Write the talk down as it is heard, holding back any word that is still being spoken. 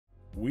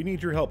We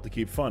need your help to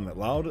keep fun,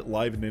 loud,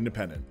 live, and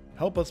independent.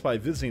 Help us by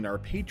visiting our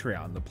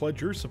Patreon to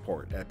pledge your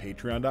support at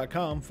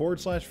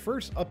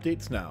patreon.com/first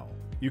updates now.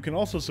 You can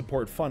also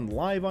support Fun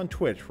live on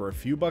Twitch for a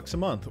few bucks a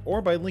month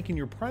or by linking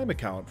your Prime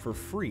account for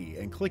free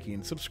and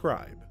clicking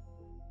subscribe.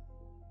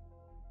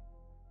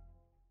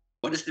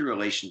 What is the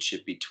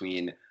relationship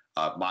between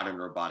modern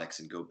robotics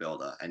and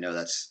goBILDA? I know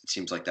it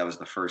seems like that was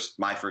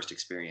my first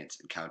experience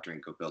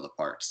encountering goBILDA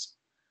parts.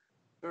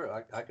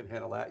 Sure, I can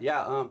handle that.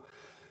 Yeah.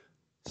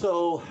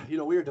 So we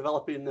were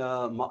developing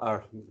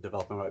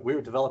we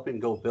were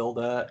developing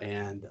goBILDA,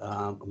 and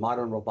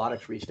Modern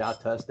Robotics reached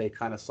out to us. They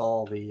kind of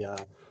saw the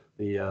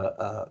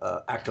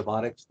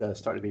Acrobotics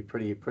starting to be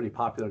pretty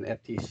popular in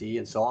FTC,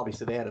 and so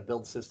obviously they had a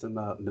build system,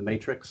 the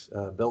Matrix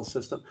build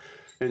system,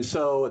 and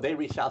so they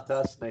reached out to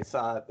us. And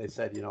they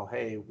said,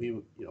 hey,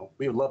 we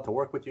would love to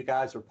work with you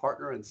guys or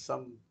partner in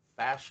some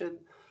fashion.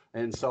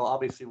 And so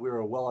obviously we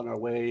were well on our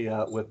way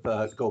with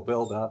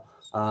goBILDA,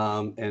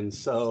 and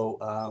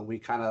so we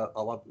kind of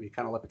let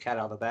the cat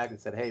out of the bag and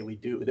said, hey, we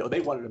do.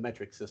 They wanted a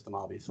metric system,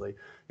 obviously,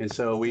 and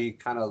so we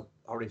kind of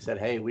already said,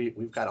 hey,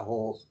 we've got a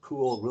whole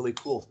really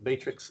cool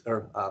matrix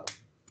or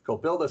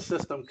goBILDA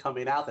system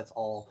coming out that's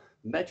all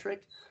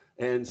metric.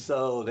 And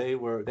so they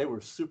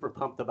were super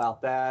pumped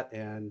about that,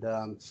 and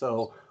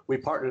so we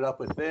partnered up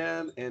with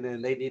them, and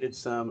then they needed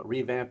some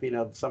revamping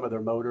of some of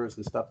their motors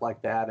and stuff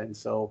like that, and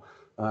so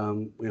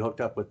we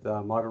hooked up with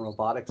Modern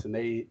Robotics, and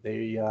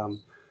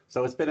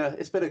so it's been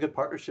a good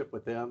partnership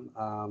with them,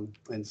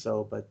 and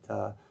so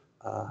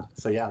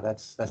yeah,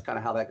 that's kind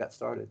of how that got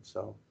started.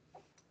 So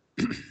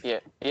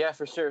yeah,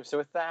 for sure. So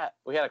with that,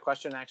 we had a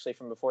question actually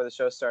from before the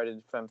show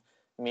started from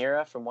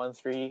Mira from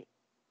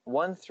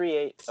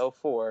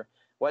 13804.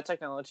 What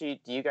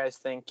technology do you guys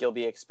think you'll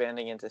be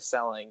expanding into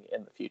selling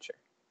in the future?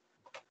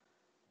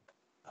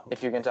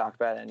 If you can talk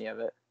about any of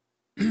it.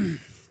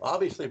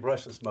 Obviously,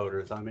 brushless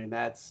motors. I mean,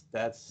 that's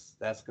going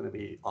to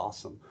be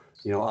awesome.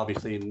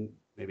 Obviously,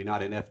 maybe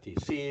not in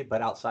FTC,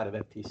 but outside of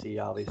FTC,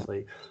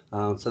 obviously.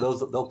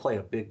 So they'll play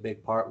a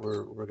big part.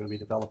 We're going to be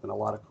developing a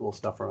lot of cool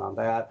stuff around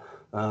that.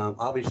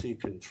 Obviously,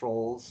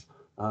 controls,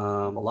 a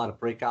lot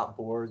of breakout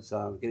boards,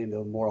 getting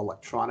to more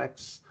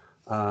electronics.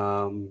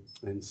 And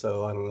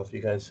so I don't know if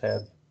you guys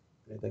have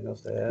anything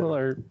else to add.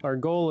 Well, our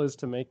goal is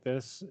to make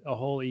this a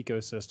whole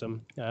ecosystem.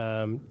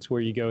 It's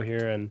where you go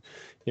here and,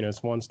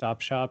 it's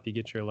one-stop shop. You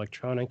get your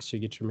electronics, you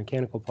get your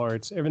mechanical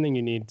parts, everything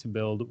you need to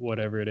build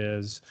whatever it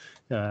is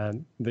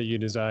that you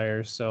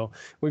desire. So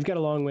we've got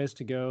a long ways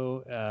to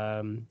go.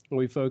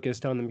 We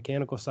focused on the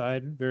mechanical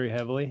side very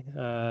heavily.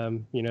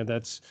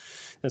 That's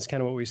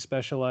kind of what we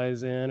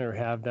specialize in or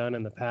have done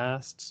in the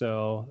past.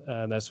 So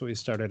that's what we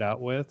started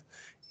out with.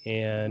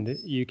 And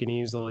you can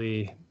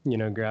easily,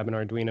 grab an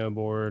Arduino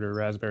board or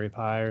Raspberry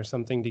Pi or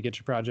something to get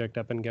your project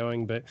up and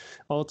going. But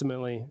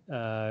ultimately,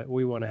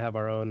 we want to have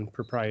our own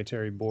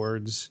proprietary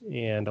boards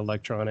and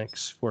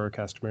electronics for our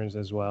customers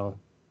as well.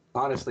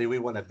 Honestly, we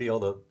want to be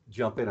able to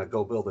jump in and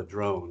go build a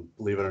drone,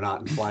 believe it or not,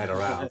 and fly it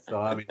around. So,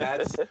 I mean,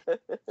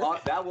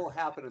 that will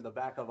happen in the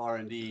back of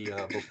R&D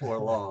before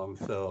long.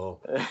 So,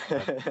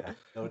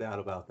 no doubt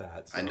about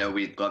that. So. I know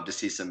we'd love to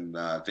see some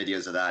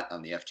videos of that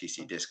on the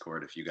FTC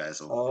Discord if you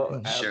guys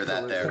will share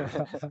that there.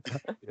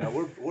 Yeah,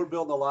 we're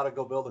building a lot of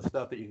goBILDA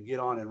stuff that you can get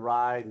on and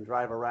ride and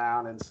drive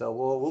around, and so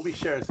we'll be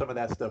sharing some of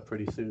that stuff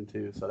pretty soon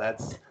too. So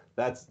it's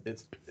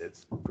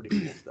pretty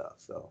cool stuff.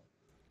 So.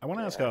 I want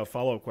to ask a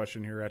follow-up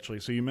question here, actually.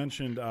 So you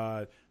mentioned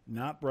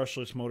not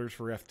brushless motors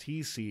for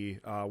FTC.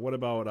 What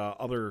about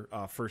other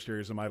first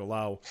areas that might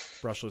allow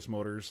brushless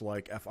motors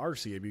like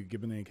FRC? Have you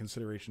given any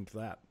consideration to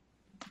that?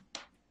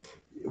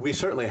 We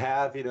certainly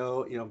have.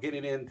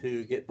 Getting in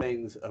to get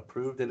things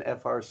approved in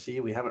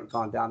FRC. We haven't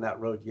gone down that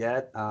road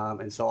yet,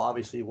 and so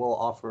obviously we'll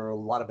offer a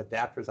lot of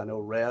adapters. I know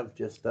Rev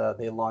just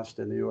they launched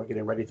are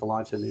getting ready to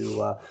launch a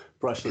new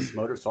brushless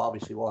motor. So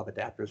obviously we'll have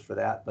adapters for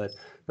that. But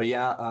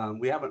yeah,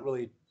 we haven't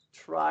really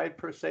tried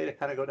per se to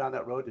kind of go down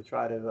that road to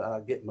try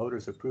to get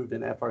motors approved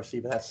in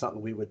FRC, but that's something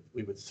we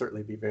would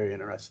certainly be very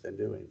interested in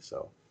doing.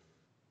 So,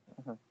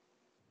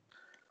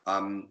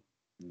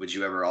 would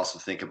you ever also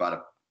think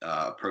about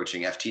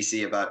approaching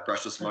FTC about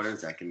brushless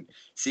motors? I can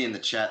see in the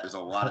chat there's a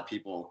lot of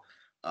people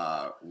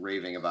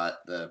raving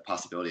about the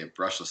possibility of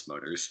brushless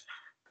motors.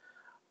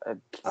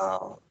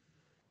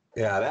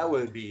 Yeah, that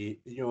would be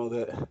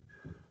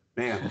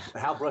Man,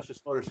 how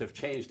brushless motors have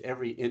changed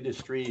every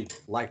industry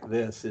like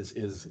this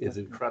is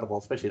incredible,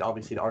 especially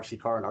obviously the RC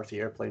car and RC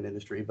airplane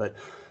industry, but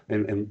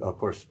and of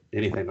course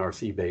anything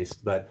RC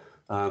based. But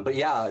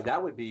yeah,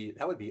 that would be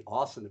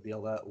awesome to be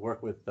able to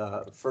work with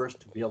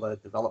FIRST to be able to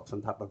develop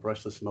some type of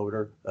brushless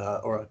motor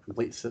or a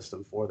complete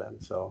system for them.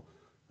 So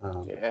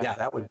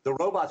the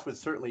robots would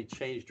certainly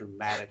change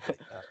dramatically.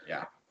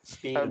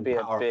 Speed that would be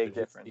and power a big would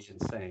difference. Be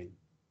insane.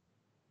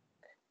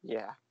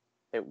 Yeah,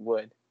 it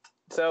would.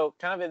 So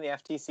kind of in the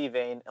FTC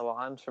vein,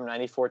 Elon from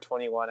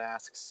 9421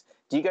 asks,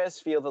 do you guys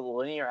feel that the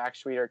linear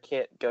actuator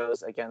kit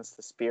goes against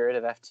the spirit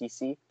of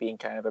FTC, being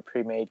kind of a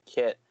pre-made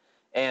kit?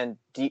 And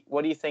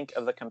what do you think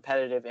of the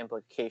competitive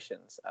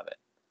implications of it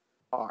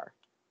are?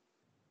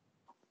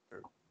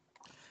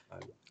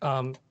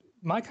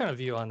 My kind of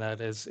view on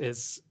that is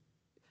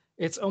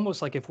it's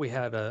almost like if we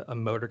had a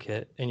motor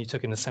kit and you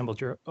took and assembled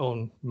your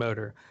own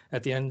motor.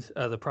 At the end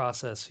of the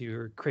process,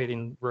 you're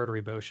creating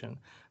rotary motion.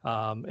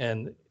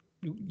 And,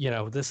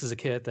 this is a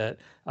kit that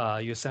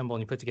you assemble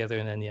and you put together,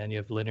 and in the end, you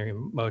have linear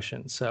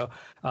motion. So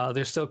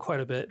there's still quite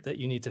a bit that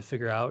you need to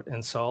figure out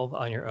and solve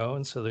on your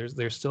own. So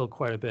there's still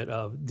quite a bit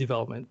of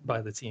development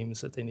by the teams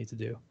that they need to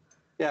do.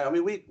 Yeah, I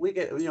mean, we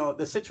get,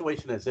 the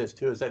situation is this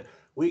too, is that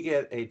we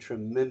get a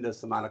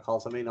tremendous amount of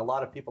calls. I mean, a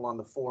lot of people on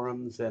the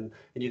forums and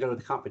you go to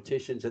the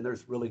competitions and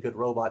there's really good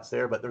robots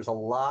there, but there's a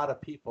lot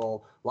of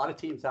people, a lot of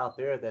teams out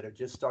there that are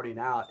just starting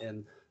out,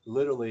 and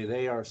literally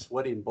they are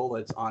sweating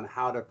bullets on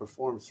how to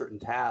perform certain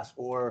tasks,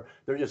 or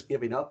they're just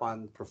giving up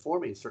on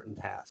performing certain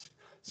tasks.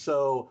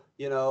 So,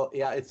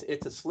 yeah,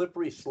 it's a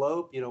slippery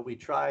slope. We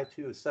try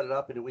to set it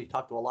up, and we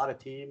talk to a lot of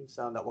teams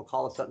that will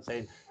call us up and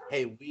saying,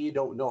 hey, we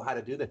don't know how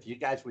to do that. If you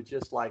guys would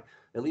just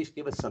at least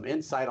give us some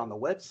insight on the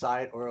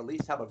website, or at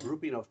least have a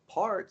grouping of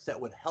parts that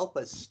would help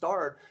us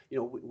start,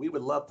 we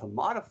would love to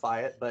modify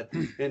it.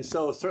 And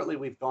so certainly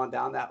we've gone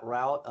down that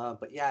route.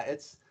 But yeah,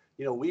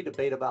 we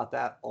debate about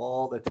that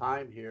all the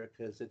time here,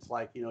 because it's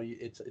like,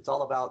 it's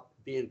all about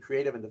being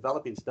creative and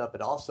developing stuff,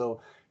 but also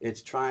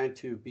it's trying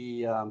to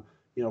be,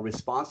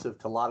 responsive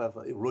to a lot of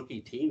rookie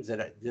teams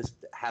that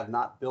just have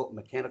not built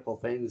mechanical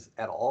things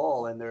at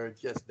all, and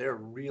they're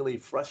really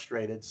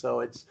frustrated.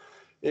 So it's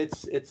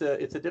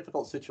a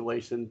difficult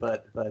situation,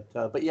 but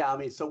yeah, I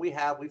mean, so we've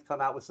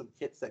come out with some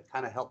kits that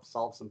kind of help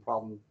solve some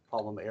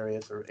problem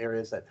areas, or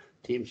areas that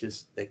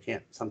teams they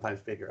can't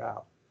sometimes figure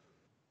out.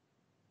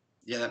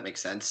 Yeah, that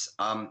makes sense.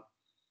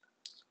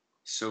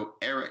 So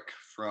Eric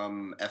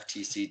from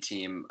FTC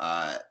team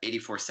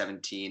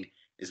 8417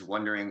 is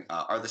wondering,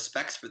 are the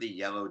specs for the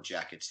yellow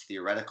jackets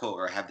theoretical,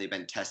 or have they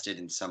been tested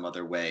in some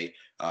other way?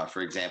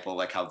 For example,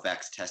 like how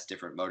Vex tests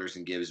different motors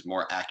and gives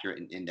more accurate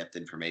and in-depth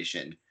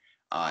information.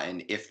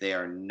 And if they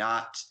are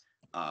not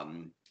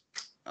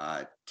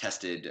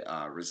tested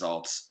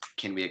results,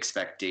 can we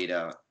expect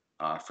data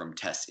from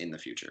tests in the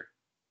future?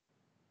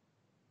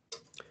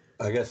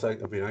 I guess I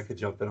could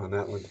jump in on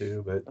that one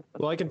too, but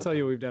well, I can tell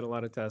you we've done a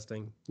lot of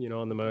testing,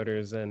 on the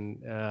motors, and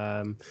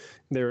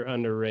they're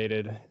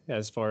underrated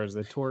as far as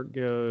the torque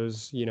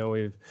goes.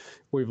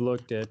 We've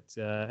looked at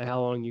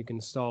how long you can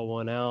stall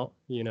one out,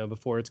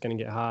 before it's going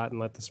to get hot and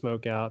let the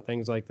smoke out,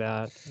 things like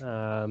that.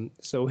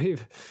 So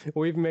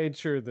we've made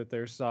sure that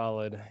they're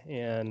solid,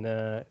 and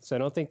so I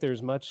don't think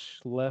there's much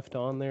left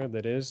on there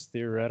that is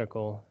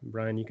theoretical.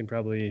 Brian, you can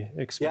probably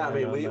expand. Yeah, I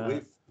mean, on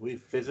that. We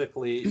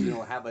physically,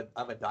 have a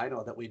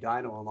dyno that we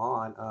dyno them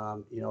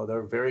on.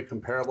 They're very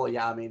comparable.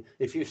 Yeah, I mean,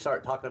 if you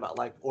start talking about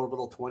like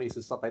orbital 20s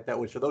and stuff like that,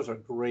 those are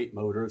great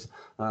motors.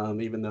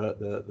 Even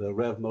the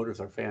Rev motors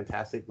are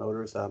fantastic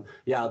motors.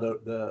 Yeah,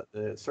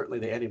 certainly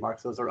the Andy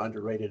Marks, those are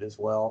underrated as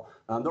well.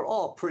 They're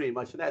all pretty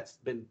much, and that's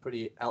been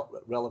pretty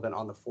relevant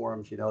on the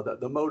forums.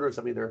 The motors,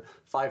 I mean, they're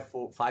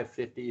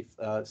 550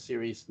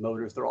 series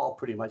motors. They're all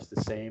pretty much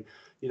the same.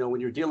 When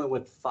you're dealing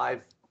with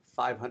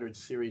 500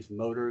 series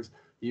moters,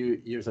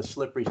 there's a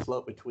slippery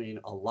slope between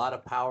a lot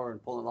of power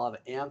and pulling a lot of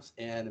amps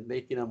and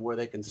making them where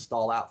they can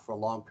stall out for a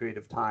long period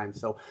of time.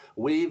 So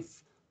we've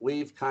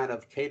kind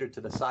of catered to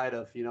the side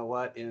of,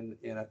 in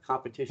a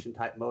competition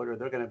type motor,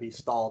 they're going to be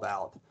stalled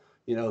out.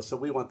 So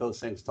we want those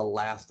things to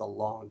last a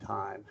long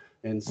time.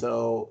 And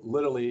so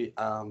literally,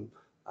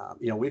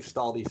 we've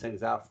stalled these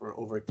things out for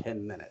over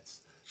 10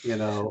 minutes,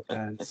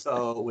 and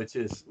so, which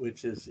is,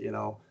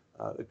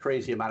 a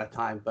crazy amount of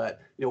time. But,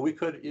 we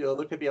could,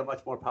 there could be a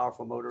much more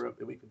powerful motor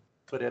that we could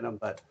put in them,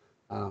 but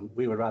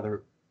we would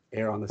rather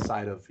err on the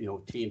side of,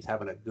 teams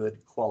having a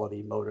good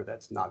quality motor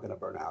that's not going to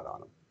burn out on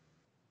them.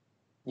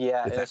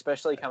 Yeah, and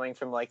especially coming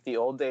from like the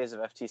old days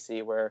of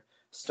FTC where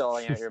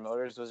stalling out your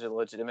motors was a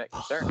legitimate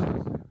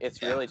concern.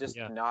 It's really just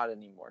not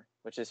anymore,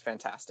 which is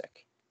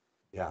fantastic.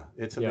 Yeah,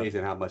 it's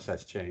amazing how much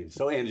that's changed.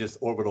 So, and just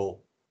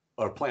orbital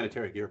or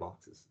planetary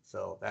gearboxes.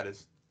 So that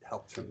has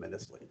helped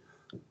tremendously.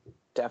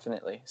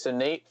 Definitely. So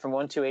Nate from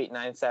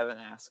 12897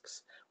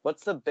 asks,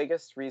 what's the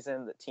biggest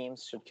reason that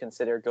teams should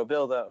consider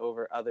goBILDA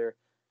over other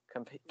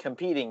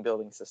competing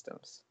building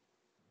systems?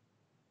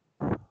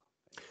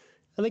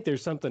 I think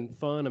there's something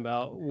fun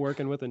about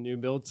working with a new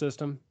build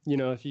system.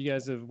 If you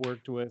guys have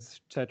worked with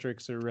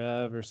Tetrix or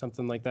Rev or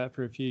something like that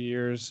for a few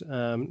years,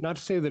 not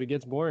to say that it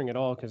gets boring at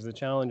all, because the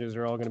challenges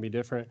are all going to be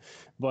different,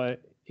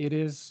 but it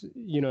is,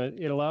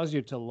 it allows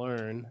you to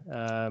learn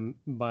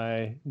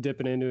by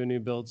dipping into a new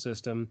build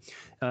system.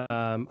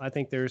 I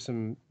think there's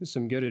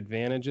some good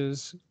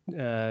advantages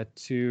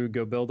to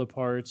goBILDA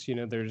parts.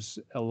 There's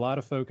a lot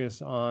of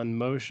focus on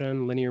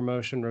motion, linear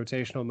motion,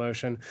 rotational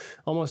motion.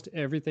 Almost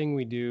everything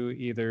we do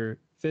either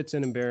fits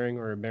in a bearing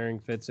or a bearing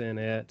fits in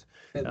it.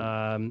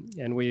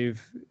 And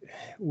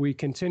we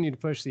continue to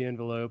push the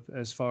envelope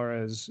as far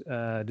as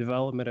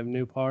development of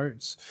new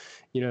parts.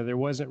 There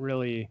wasn't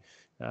really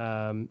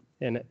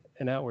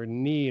an outward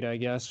need, I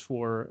guess,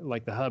 for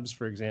like the hubs,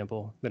 for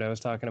example, that I was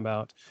talking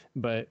about,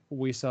 but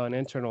we saw an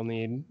internal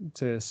need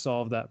to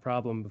solve that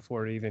problem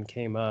before it even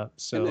came up.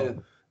 So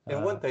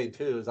And one thing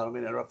too is, I don't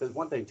mean to interrupt. There's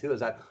one thing too is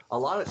that a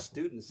lot of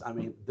students, I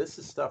mean, this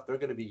is stuff they're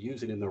going to be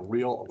using in the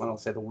real, I don't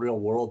say the real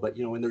world, but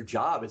in their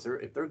job,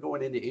 if they're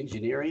going into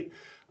engineering,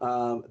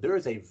 there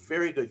is a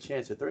very good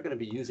chance that they're going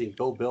to be using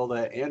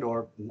goBILDA and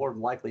or more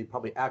than likely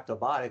probably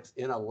Actobotics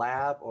in a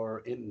lab or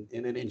in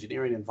an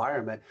engineering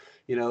environment.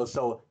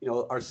 So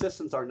our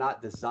systems are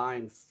not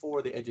designed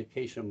for the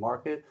education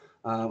market.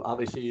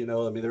 Obviously,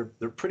 I mean,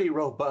 they're pretty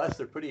robust.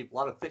 They're a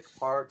lot of thick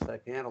parts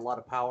that can handle a lot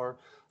of power.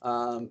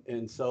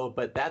 And so,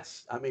 but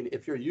that's, I mean,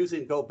 if you're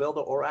using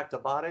goBILDA or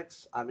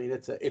Actobotics, I mean,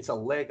 it's a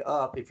leg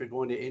up if you're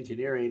going to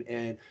engineering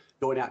and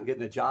going out and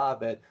getting a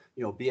job at,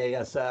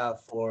 BASF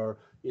or,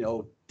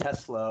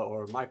 Tesla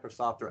or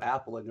Microsoft or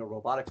Apple in your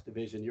robotics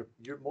division.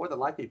 You're more than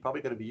likely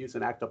probably going to be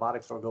using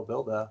Actobotics or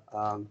goBILDA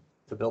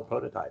to build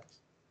prototypes.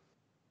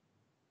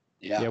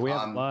 Yeah, we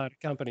have a lot of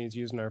companies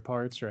using our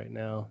parts right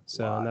now,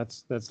 so and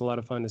that's a lot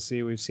of fun to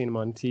see. We've seen them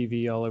on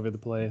TV all over the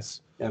place.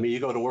 I mean, you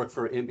go to work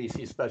for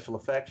NBC Special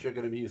Effects, you're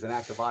going to be using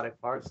Actobotic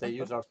parts. They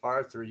use our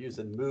parts. They're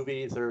using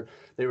movies.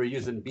 They were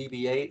using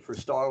BB-8 for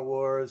Star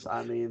Wars.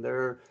 I mean,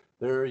 they're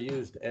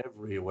used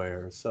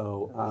everywhere.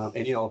 So,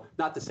 and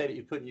not to say that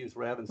you couldn't use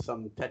Rev and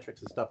some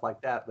Tetrix and stuff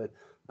like that, but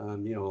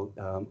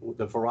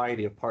the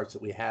variety of parts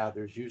that we have,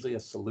 there's usually a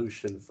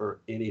solution for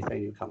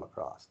anything you come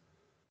across.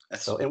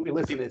 So, and we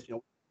listen to this,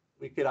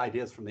 we get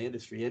ideas from the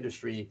industry.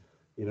 Industry,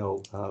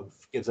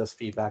 gives us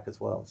feedback as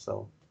well.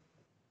 So,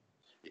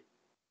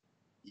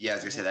 yeah, I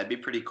was gonna say that'd be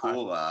pretty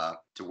cool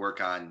to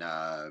work on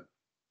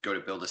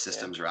goBILDA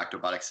systems or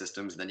Actobotic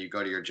systems. And then you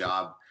go to your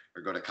job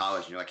or go to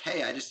college and you're like,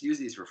 hey, I just used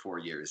these for 4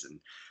 years and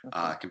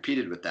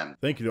competed with them.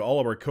 Thank you to all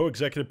of our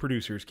co-executive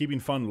producers keeping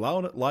fun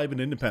loud, live, and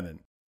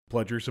independent.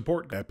 Pledge your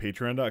support at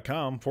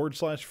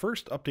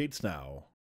patreon.com/first updates now.